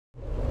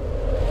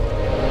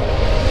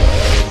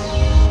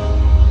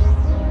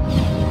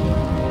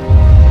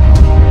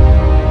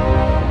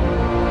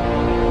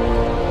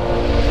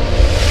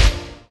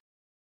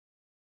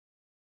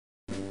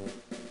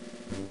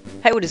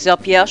Hey, what is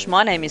up, Yeousch?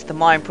 My name is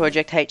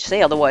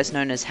TheMineProjectHC, otherwise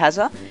known as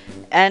Hazza,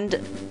 and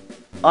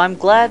I'm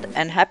glad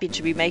and happy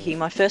to be making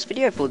my first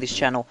video for this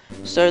channel.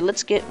 So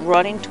let's get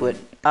right into it.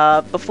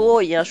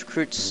 Before Yeousch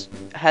Recruits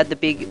had the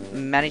big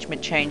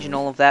management change and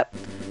all of that,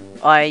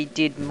 I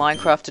did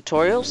Minecraft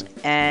tutorials,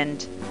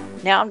 and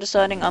now I'm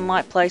deciding I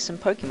might play some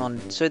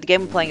Pokemon. So the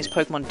game we're playing is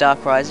Pokemon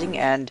Dark Rising,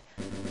 and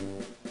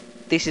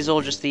this is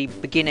all just the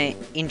beginner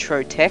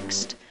intro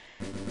text.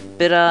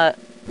 But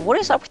what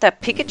is up with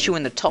that Pikachu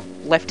in the top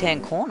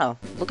left-hand corner?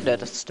 Look at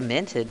it, it's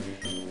demented.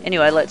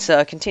 Anyway, let's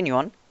continue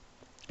on.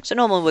 So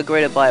normally we're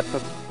greeted by a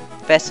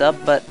professor,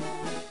 but...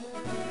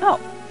 oh.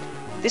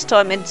 This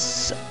time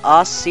it's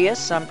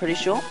Arceus, I'm pretty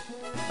sure.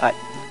 Alright.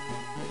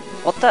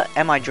 What the?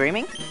 Am I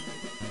dreaming?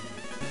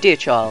 Dear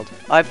child,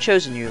 I have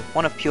chosen you,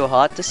 one of pure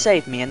heart, to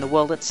save me and the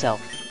world itself.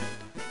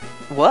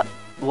 What?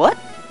 What?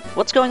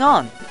 What's going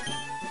on?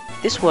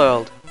 This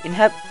world,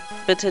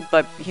 inhabited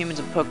by humans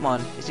and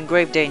Pokemon, is in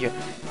grave danger.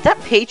 Did that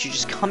Pikachu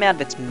just come out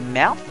of its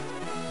mouth?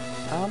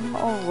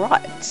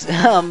 Alright.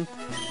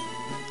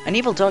 An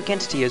evil dark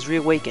entity has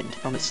reawakened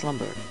from its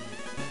slumber.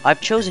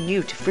 I've chosen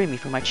you to free me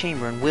from my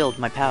chamber and wield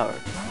my power.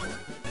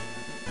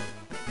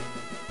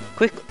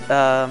 Quick,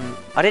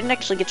 I didn't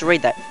actually get to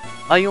read that.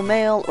 Are you a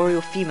male or are you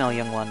a female,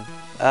 young one?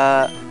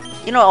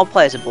 You know, I'll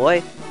play as a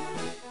boy.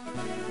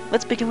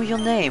 Let's begin with your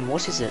name.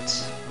 What is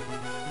it?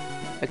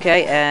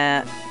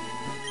 Okay,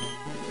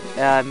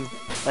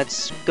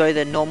 let's go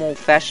the normal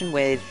fashion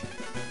with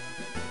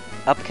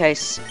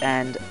uppercase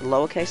and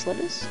lowercase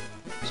letters.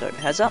 So,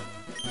 Hazza.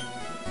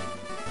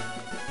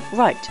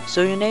 Right,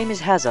 so your name is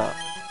Hazza.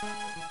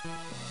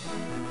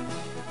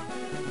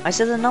 I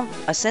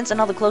sense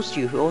another close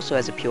to you who also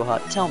has a pure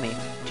heart. Tell me,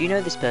 do you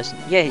know this person?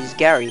 Yeah, he's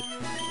Gary.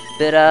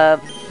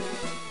 But,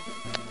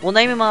 we'll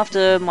name him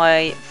after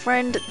my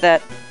friend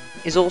that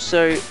is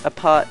also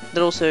that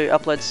also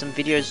uploads some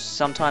videos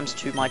sometimes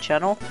to my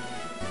channel.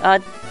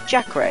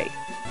 Jack Ray.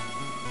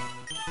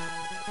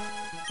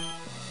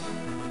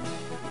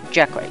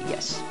 Jack Ray,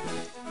 yes.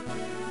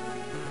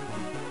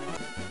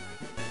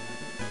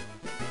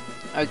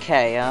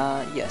 Okay,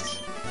 yes.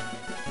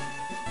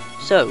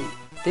 So,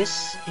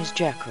 this is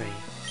Jack Ray.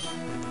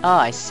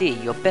 Ah, I see.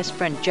 Your best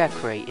friend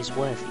Jack Ray is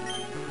worthy.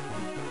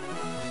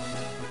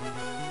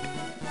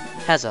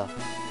 Hazza.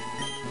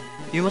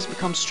 You must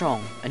become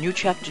strong. A new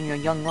chapter in your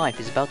young life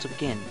is about to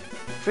begin.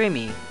 Free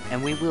me,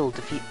 and we will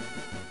defeat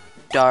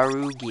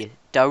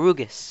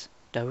Darugus.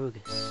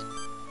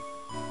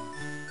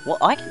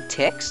 What? I can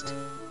text?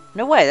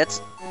 No way,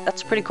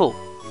 that's pretty cool.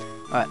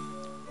 Alright.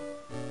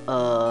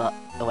 Oh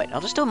wait, I'll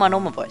just do my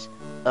normal voice.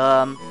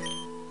 I'm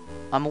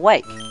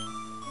awake.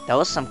 That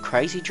was some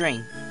crazy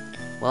dream.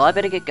 Well, I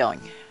better get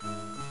going.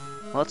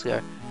 Well, let's go.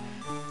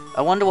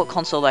 I wonder what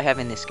console they have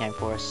in this game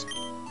for us.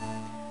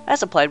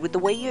 As I played with the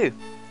Wii U.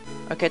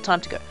 Okay,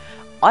 time to go.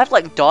 I have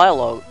like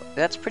dialogue.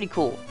 That's pretty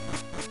cool.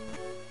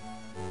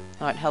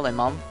 Alright, hello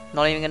mom.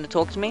 Not even gonna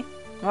talk to me?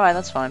 Alright,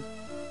 that's fine.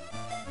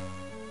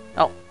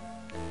 Oh.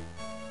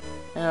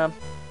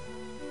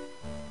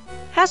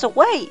 Hazza,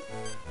 wait!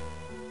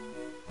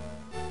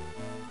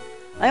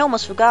 I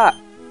almost forgot.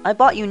 I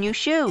bought you new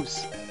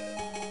shoes.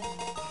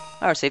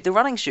 I received the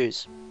running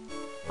shoes.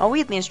 I'll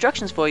read the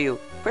instructions for you.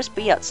 Press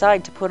B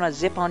outside to put a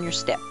zip on your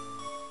step.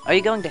 Are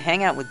you going to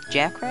hang out with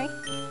Jack Ray?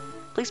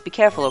 Please be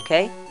careful,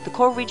 okay? The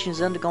core region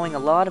is undergoing a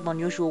lot of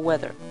unusual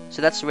weather.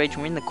 So that's the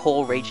region. We're in the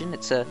core region.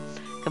 It's a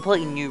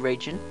completely new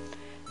region.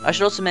 I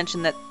should also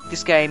mention that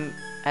this game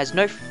has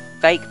no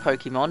fake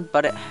Pokemon,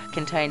 but it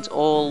contains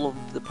all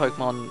of the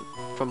Pokemon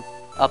from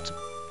up to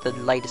the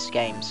latest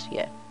games.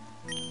 Yeah.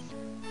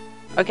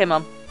 Okay,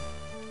 Mum.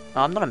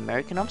 No, I'm not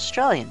American, I'm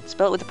Australian.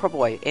 Spell it with the proper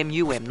way.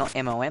 M-U-M, not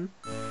M-O-M.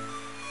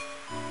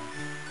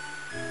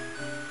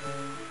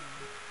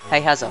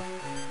 Hey, Hazza.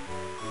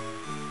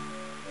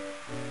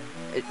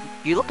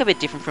 You look a bit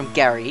different from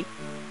Gary,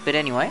 but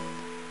anyway.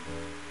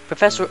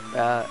 Professor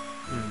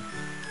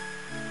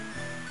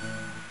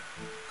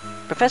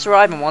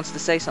Ivan wants to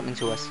say something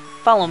to us.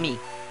 Follow me.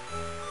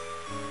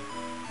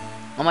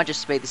 I might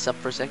just speed this up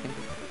for a second.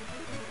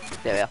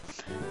 There we are.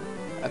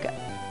 Okay.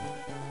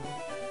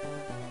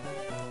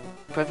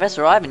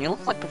 Professor Ivan, you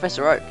look like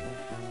Professor Oak.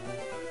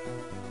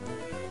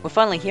 We're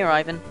finally here,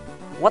 Ivan.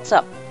 What's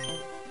up?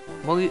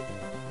 Well,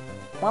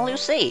 you'll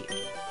see.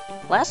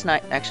 Last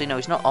night... actually, no,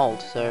 he's not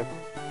old, so...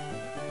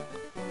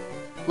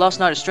 Last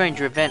night a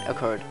strange event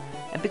occurred,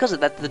 and because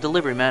of that, the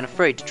delivery man,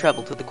 afraid to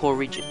travel to the core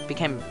region,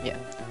 became... yeah.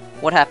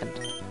 What happened?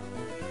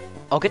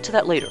 I'll get to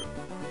that later.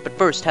 But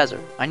first, Hazza,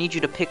 I need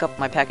you to pick up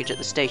my package at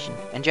the station,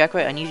 and Jack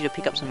Ray, I need you to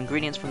pick up some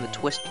ingredients from the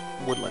Twist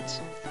Woodlands.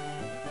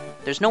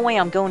 There's no way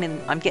I'm getting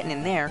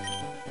in there.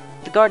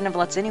 The guard never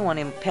lets anyone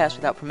in pass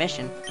without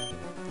permission.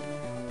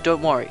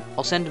 Don't worry,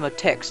 I'll send him a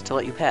text to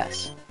let you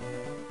pass.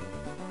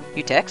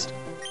 You text?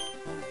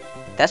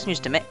 That's news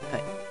to me.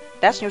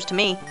 That's news to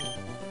me.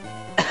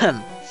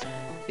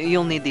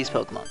 You'll need these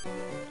Pokemon.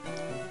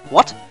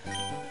 What?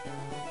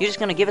 You're just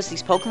gonna give us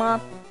these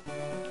Pokemon?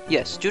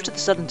 Yes, due to the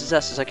sudden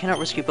disasters, I cannot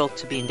risk you both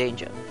to be in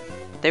danger.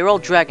 They are all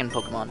dragon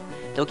Pokemon.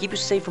 They'll keep you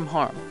safe from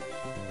harm.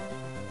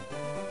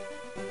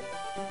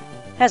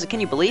 Hazard,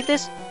 can you believe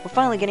this? We're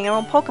finally getting our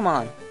own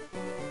Pokemon!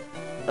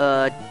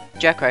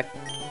 Jacko.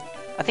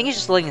 I think he's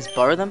just letting us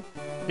borrow them.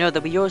 No,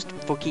 they'll be yours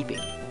for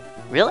keeping.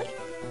 Really?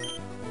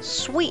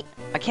 Sweet!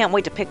 I can't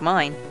wait to pick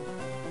mine.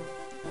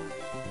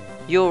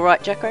 You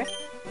alright, Jacko?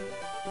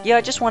 Yeah,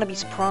 I just want to be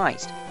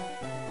surprised.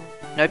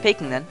 No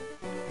peeking then?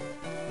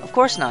 Of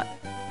course not.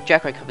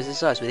 Jacko covers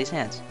his eyes with his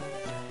hands.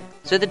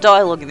 So the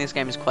dialogue in this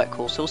game is quite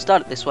cool, so we'll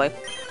start it this way.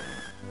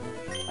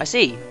 I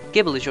see.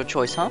 Gibble is your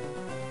choice, huh?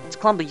 It's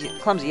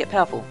clumsy yet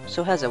powerful.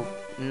 So has a...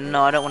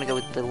 No, I don't want to go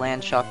with the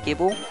land shark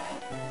Gibble.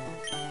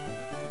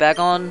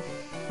 Bagon.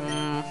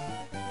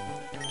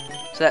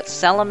 So that's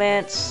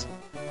Salamence,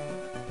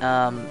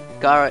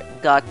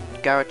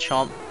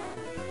 Garachomp,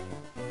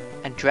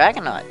 and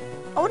Dragonite.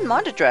 I wouldn't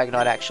mind a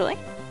Dragonite, actually.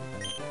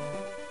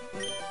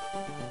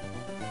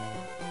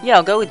 Yeah,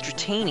 I'll go with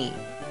Dratini.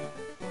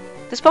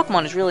 This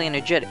Pokemon is really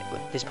energetic.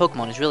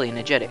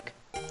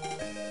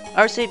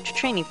 I received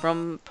Dratini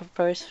from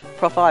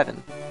Prof.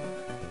 Ivan.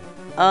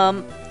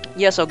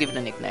 Yes, I'll give it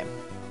a nickname.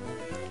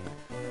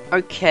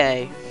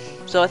 Okay,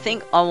 so I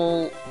think I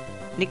will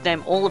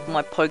nickname all of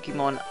my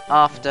Pokemon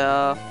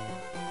after...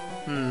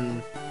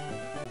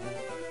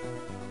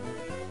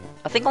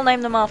 I think I'll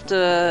name them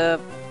after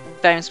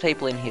famous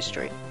people in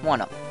history. Why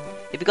not?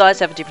 If you guys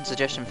have a different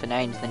suggestion for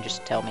names, then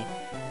just tell me.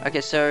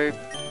 Okay, so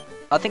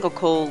I think I'll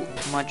call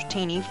my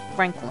Dratini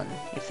Franklin,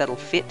 if that'll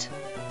fit.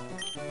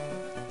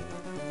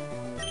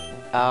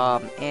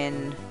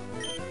 N...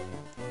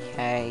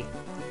 K...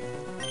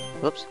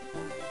 Whoops.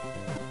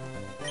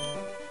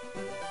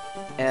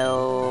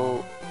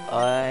 L...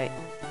 I...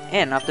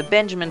 N, after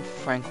Benjamin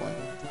Franklin.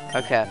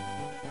 Okay.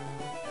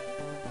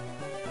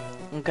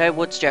 Okay,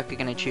 what's Jacko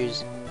gonna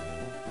choose?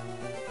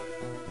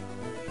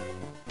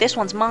 This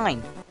one's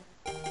mine!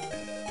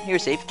 He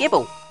received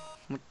Gibble!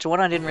 Which one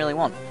I didn't really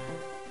want.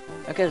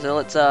 Okay, so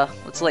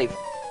let's leave.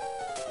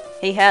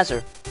 Hey,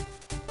 Hazard.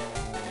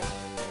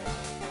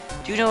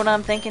 Do you know what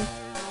I'm thinking?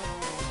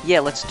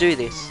 Yeah, let's do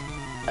this.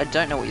 I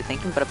don't know what you're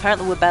thinking, but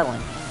apparently we're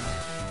battling.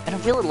 And I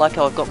really like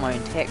how I've got my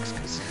own text,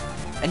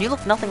 and you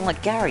look nothing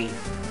like Gary.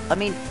 I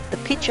mean, the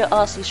picture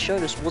Arceus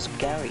showed us was of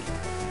Gary.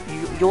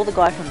 You're the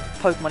guy from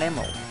Pokemon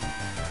Emerald.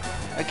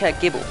 Okay,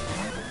 Gibble.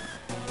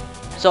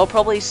 So I'll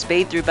probably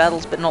speed through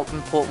battles, but not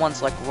import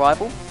ones like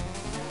Rival.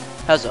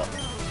 Huzzah.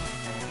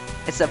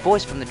 It's that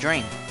voice from the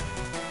dream.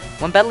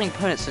 When battling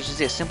opponents such as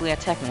this, simply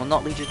attacking will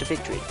not lead you to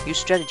victory. Use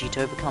strategy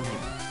to overcome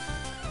him.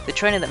 The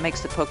trainer that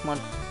makes the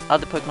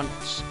other Pokemon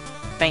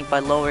faint by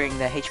lowering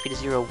their HP to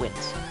 0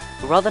 wins.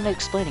 But rather than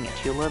explaining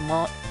it, you'll learn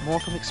more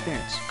from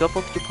experience. Go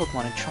forth with your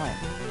Pokemon and triumph.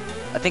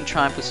 I think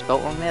triumph was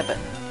spelt wrong there, but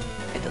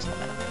it does not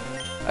matter.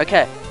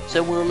 Okay,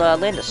 so we'll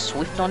land a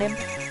Swift on him.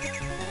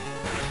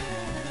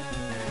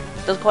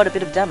 Does quite a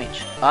bit of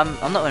damage. I'm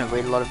not going to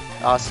read a lot of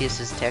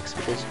Arceus' text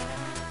because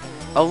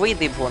I'll read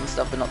the important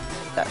stuff, but not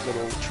that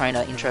little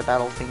trainer intro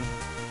battle thing.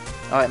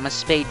 Alright, my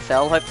speed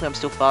fell. Hopefully I'm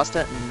still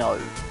faster. No.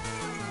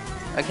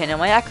 Okay, now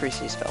my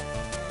accuracy fell.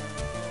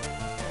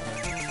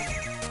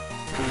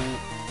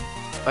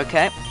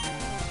 Okay.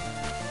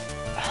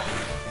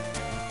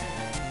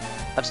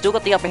 I've still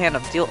got the upper hand.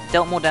 I've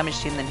dealt more damage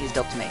to him than he's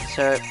dealt to me.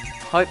 So,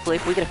 hopefully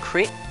if we get a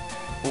crit...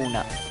 Oh,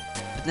 no.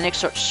 But the next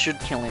shot should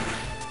kill him.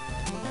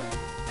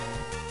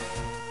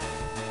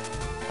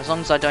 As long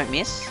as I don't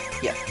miss.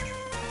 Yeah.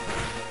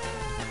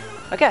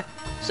 Okay.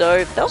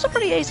 So, that was a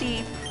pretty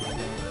easy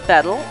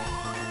battle.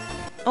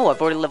 Oh,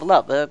 I've already leveled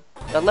up. I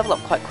leveled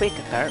up quite quick,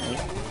 apparently.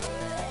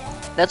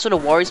 That sort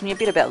of worries me a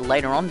bit about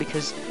later on,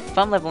 because if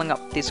I'm leveling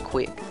up this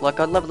quick, like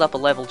I leveled up a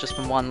level just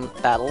from one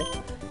battle,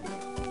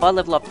 if I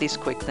level up this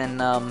quick,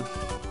 then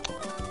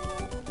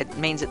it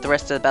means that the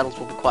rest of the battles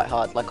will be quite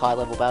hard, like high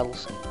level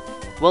battles.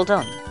 Well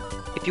done.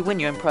 If you win,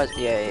 you earn prize.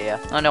 Yeah.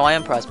 Oh no, I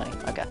earn prize money.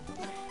 Okay.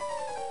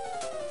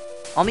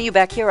 I'll meet you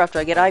back here after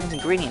I get Ivan's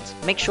ingredients.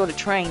 Make sure to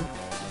train.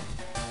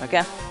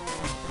 Okay.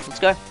 Let's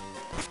go.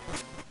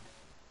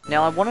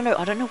 Now I want to know.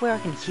 I don't know where I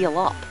can heal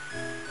up.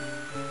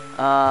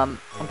 I'm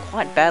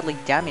quite badly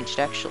damaged,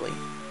 actually.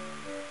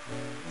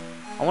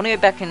 I want to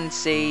go back and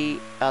see...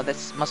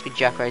 that must be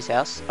Jacko's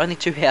house. Only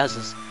 2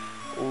 houses.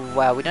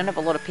 Wow, we don't have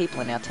a lot of people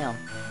in our town.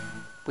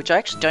 Which I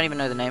actually don't even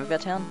know the name of our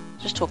town.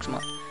 Just talk to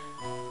my...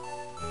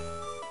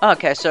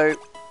 Okay, so...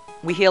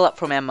 we heal up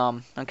from our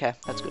mum. Okay,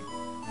 that's good.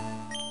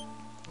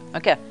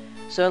 Okay,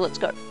 so let's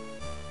go.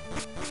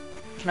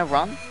 Can I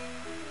run?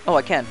 Oh,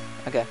 I can.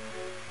 Okay.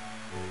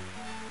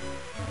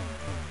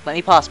 Let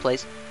me pass,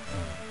 please.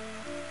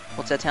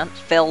 What's that town?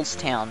 Fells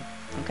Town.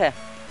 Okay.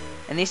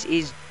 And this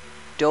is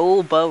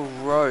Dolba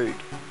Road.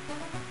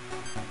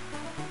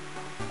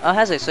 Oh,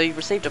 has it? So you've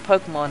received a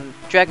Dragon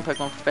Pokemon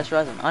from Professor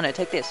Eisen. Oh no,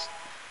 take this.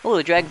 Oh,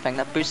 the Dragon Fang,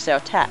 that boosts our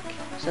attack.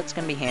 So that's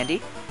going to be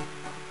handy.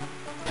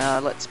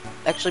 Let's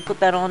actually put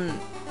that on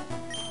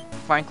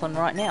Franklin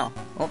right now.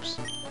 Oops.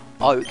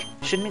 Oak.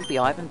 Shouldn't it be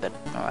Ivan, but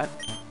alright.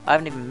 I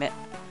haven't even met...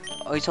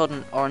 Oh, he's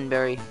holding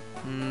Oranberry.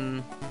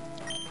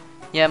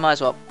 Yeah, might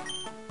as well.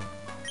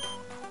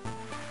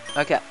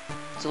 Okay.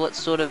 So let's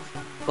sort of...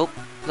 Oh,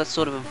 let's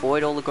sort of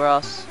avoid all the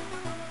grass.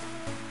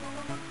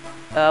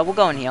 We'll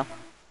go in here.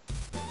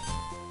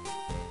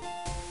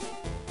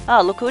 Ah,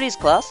 look who it is,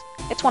 class.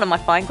 It's one of my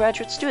fine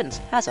graduate students,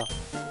 Hazza.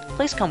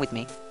 Please come with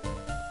me.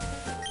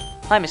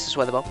 Hi, Mrs.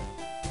 Weatherbow.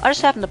 I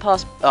just happened to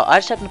pass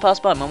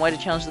by on my way to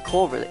challenge the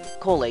core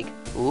league.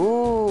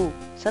 Ooh,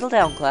 settle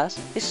down, class.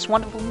 This is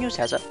wonderful news,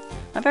 Hazza.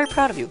 I'm very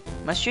proud of you.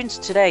 My students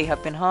today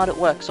have been hard at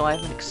work, so I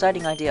have an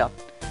exciting idea.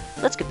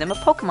 Let's give them a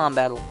Pokemon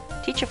battle.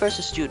 Teacher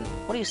versus student.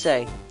 What do you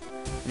say?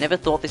 I never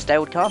thought this day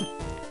would come.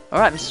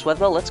 Alright, Mrs.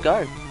 Weatherbow, let's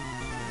go.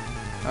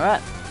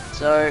 Alright,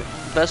 so,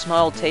 first my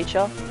old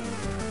teacher.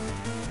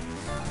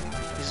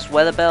 Mrs.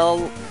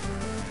 Weatherbow.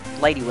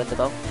 Lady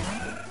Weatherbow.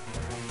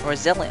 Or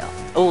Azalea.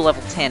 Oh,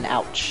 level 10,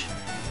 ouch.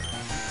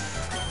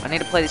 I need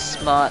to play this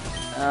smart.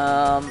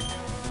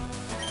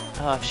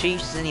 If she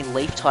uses any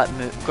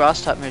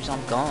grass type moves,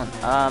 I'm gone.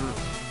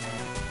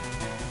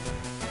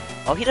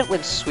 I'll hit it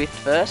with Swift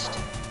first.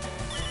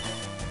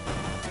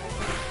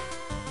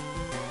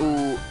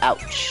 Ooh,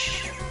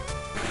 ouch.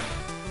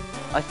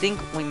 I think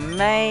we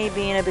may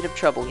be in a bit of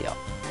trouble here.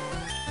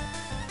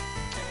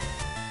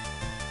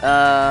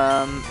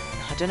 I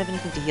don't have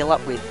anything to heal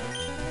up with.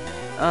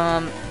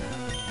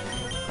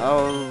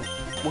 Oh,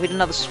 we'll hit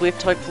another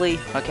Swift, hopefully.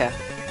 Okay.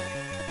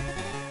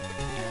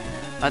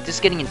 This is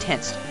getting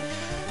intense.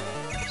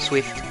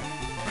 Swift.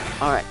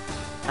 Alright.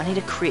 I need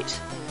a crit.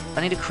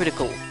 I need a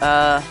critical.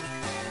 I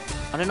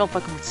don't know if I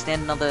can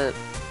withstand another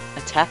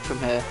attack from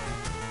her.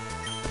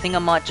 I think I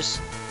might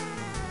just...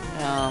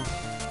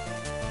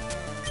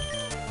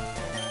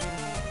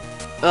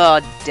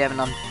 Oh, damn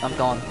it, I'm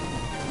gone.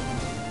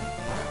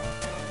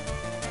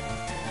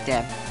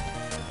 Damn.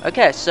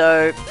 Okay,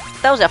 so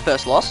that was our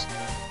first loss.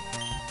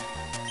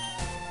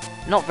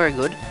 Not very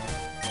good.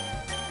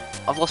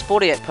 I've lost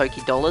 48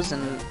 Poké Dollars,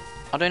 and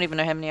I don't even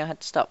know how many I had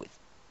to start with.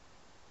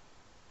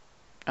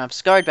 I've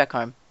scurried back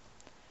home.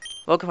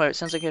 Welcome home. It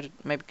sounds like you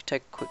maybe could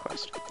take a quick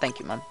rest. Thank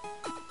you, Mum.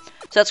 So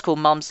that's cool.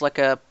 Mum's like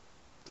a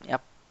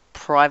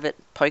private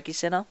Poké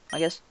Center, I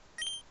guess.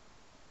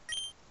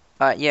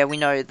 Alright, yeah, we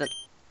know that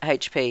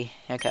HP.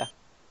 Okay.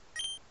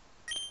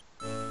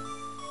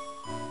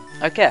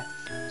 Okay,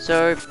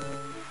 so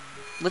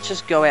let's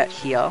just go out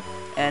here,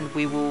 and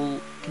we will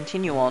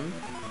continue on.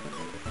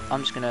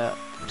 I'm just gonna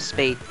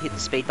hit the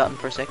speed button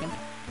for a second.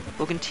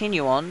 We'll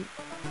continue on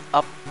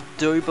up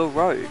Dover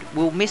Road.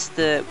 We'll miss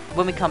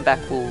when we come back,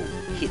 we'll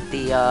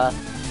hit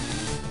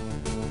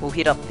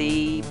up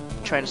the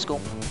trainer school.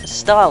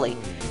 Starly.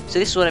 So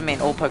this is what I mean,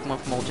 all Pokemon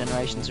from all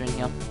generations are in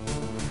here.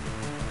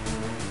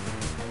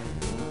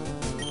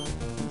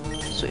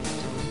 Swift.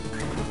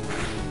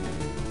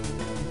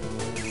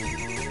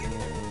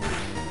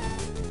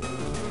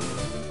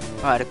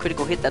 Alright, a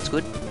critical hit, that's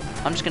good.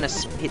 I'm just gonna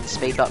hit the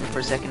speed button for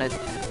a second.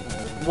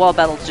 Wild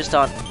battles just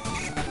aren't...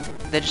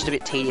 They're just a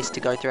bit tedious to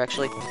go through,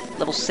 actually.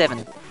 Level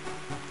 7.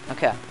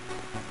 Okay.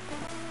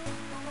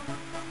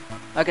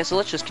 Okay, so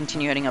let's just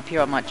continue heading up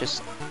here. I might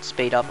just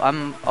speed up.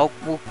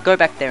 We'll go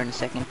back there in a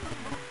second.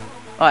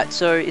 Alright,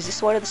 so is this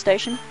the way to the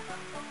station?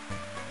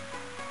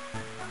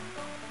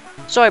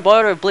 Sorry, by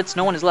order of Blitz,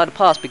 no one is allowed to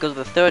pass because of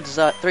the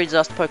three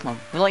disaster Pokemon.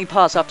 We'll let you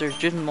pass after we've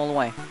driven them all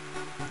away.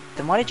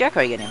 Then why did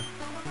Jacko get in?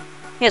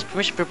 He has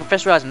permission for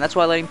Professor Eisen, that's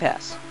why I let him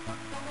pass.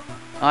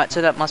 Alright,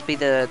 so that must be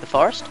the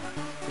forest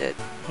that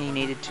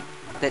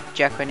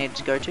Jacko needed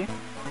to go to.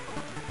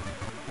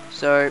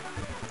 So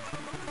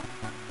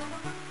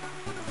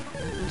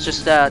let's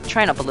just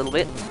train up a little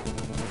bit.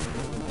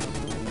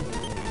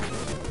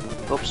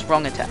 Oops,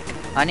 wrong attack.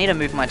 I need to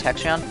move my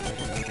attacks around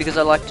because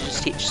I like to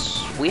just hit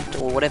Swift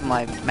or whatever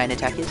my main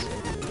attack is.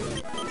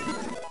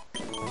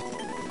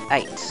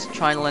 8.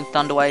 Trying to learn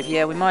Thunder Wave.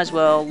 Yeah, we might as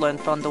well learn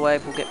Thunder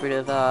Wave. We'll get rid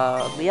of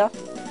Leah.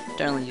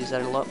 Don't really use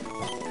that a lot.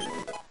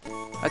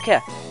 Okay.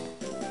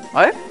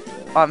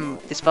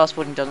 This fast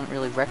forwarding doesn't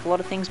really wreck a lot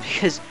of things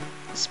because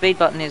the speed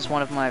button is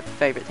one of my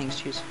favourite things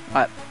to use.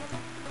 Alright.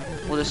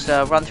 We'll just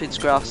run through this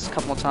grass a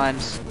couple more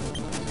times.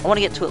 I want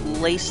to get to at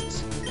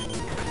least...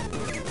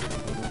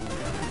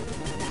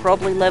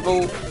 probably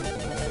level...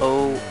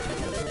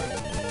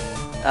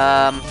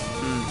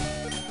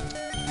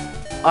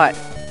 Alright.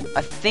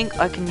 I think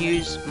I can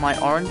use my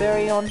Orange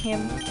Berry on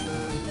him.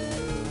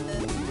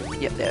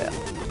 Yep, there we are.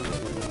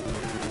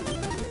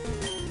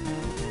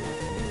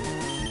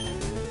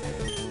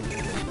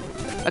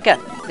 Okay,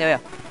 there we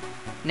are.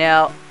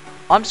 Now,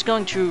 I'm just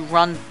going to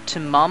run to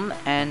Mum,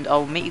 and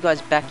I'll meet you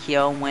guys back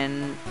here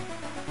when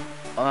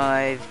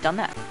I've done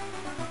that.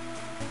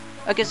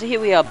 Okay, so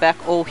here we are back,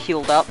 all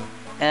healed up,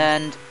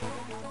 and...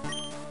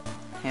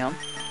 hang on.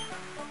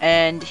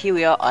 And here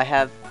we are,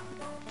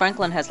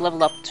 Franklin has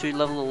leveled up to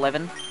level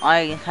 11.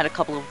 I had a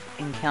couple of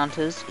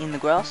encounters in the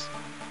grass.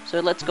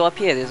 So let's go up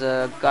here. There's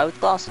a guy with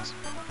glasses.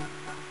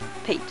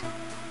 Pete.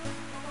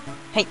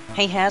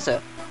 Hey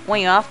Hazza. What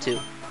are you after?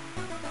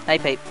 Hey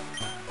Pete.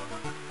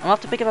 I'm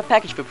off to pick up a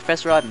package for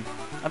Professor Ivan.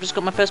 I've just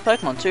got my first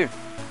Pokemon too.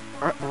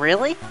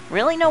 Really?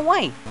 Really? No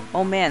way.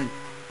 Oh man.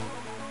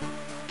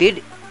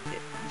 That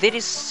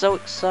is so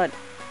exciting.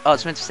 Oh,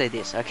 it's meant to say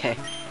this. Okay.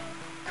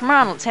 Come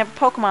on, let's have a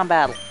Pokemon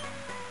battle.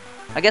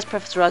 I guess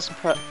Professor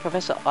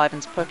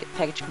Ivan's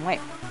package can wait.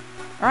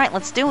 Alright,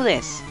 let's do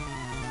this.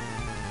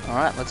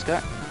 Alright, let's go.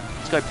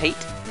 Let's go, Pete.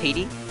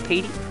 Petey.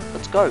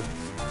 Let's go.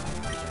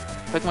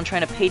 Pokemon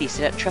Trainer Petey,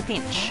 set out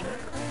Trapinch.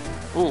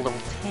 Ooh,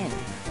 level 10.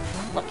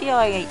 Lucky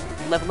I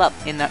leveled up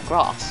in that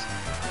grass.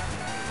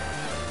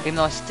 Even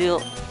though I still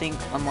think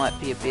I might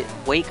be a bit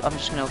weak, I'm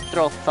just going to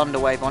throw a Thunder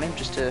Wave on him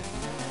just to...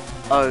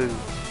 Oh.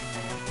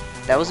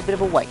 That was a bit of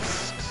a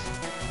waste.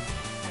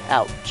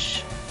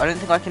 Ouch. I don't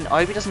think I can... I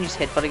hope he doesn't use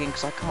Headbutt again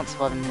because I can't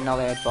survive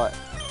another Headbutt.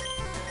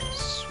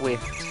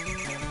 Swift.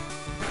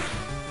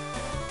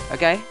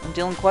 Okay, I'm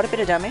dealing quite a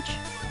bit of damage.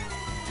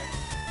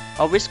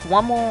 I'll risk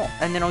one more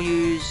and then I'll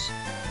use...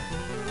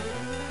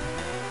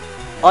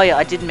 Oh yeah,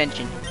 I did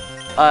mention.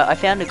 I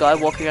found a guy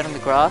walking around in the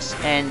grass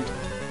and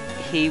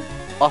he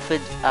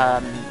offered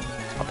a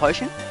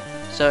potion.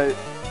 So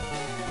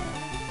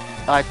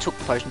I took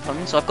the potion from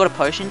him. So I've got a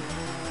potion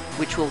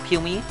which will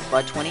heal me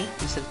by 20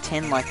 instead of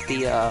 10 like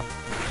the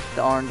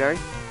Oranberry.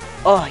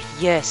 Oh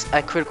yes,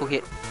 a critical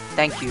hit.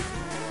 Thank you.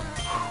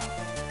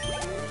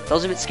 That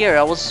was a bit scary.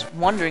 I was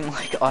wondering,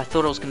 like, I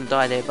thought I was going to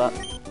die there, but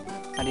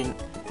I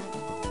didn't.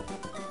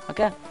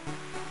 Okay.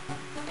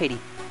 Petey.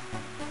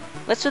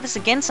 Let's do this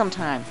again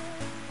sometime.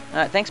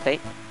 Alright, thanks, Petey.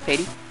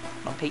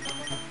 Not Pete.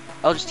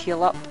 I'll just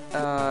heal up.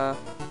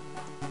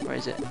 Where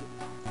is it?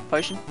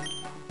 Potion.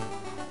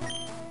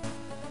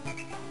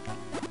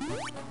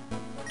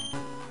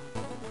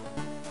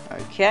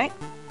 Okay.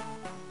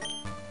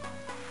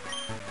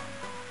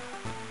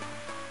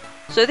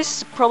 So this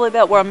is probably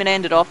about where I'm going to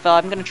end it off.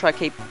 I'm going to try to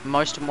keep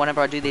most of them whenever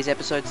I do these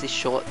episodes this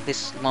short,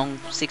 this long,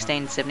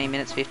 16, 17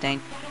 minutes,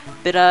 15.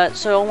 But,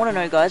 so I want to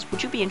know, guys,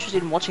 would you be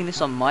interested in watching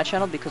this on my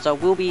channel? Because I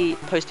will be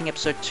posting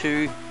episode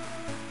 2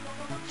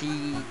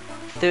 the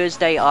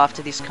Thursday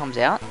after this comes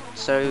out.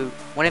 So,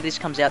 whenever this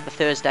comes out, the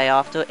Thursday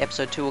after,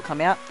 episode 2 will come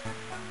out.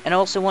 And I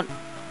also want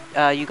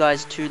you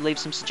guys to leave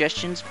some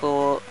suggestions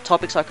for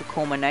topics I could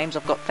call my names.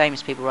 I've got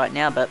famous people right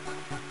now, but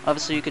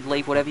obviously you could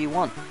leave whatever you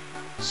want.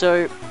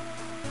 So...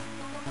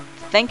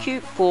 thank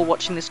you for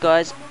watching this,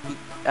 guys.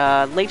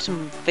 Leave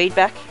some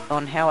feedback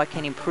on how I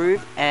can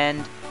improve,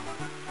 and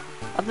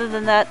other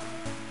than that,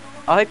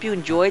 I hope you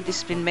enjoyed.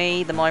 This has been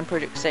me,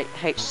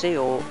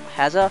 TheMineProjectHC, or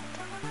Hazza,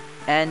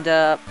 and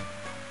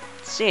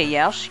see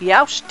ya, Yeousch.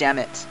 Yeousch, damn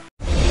it.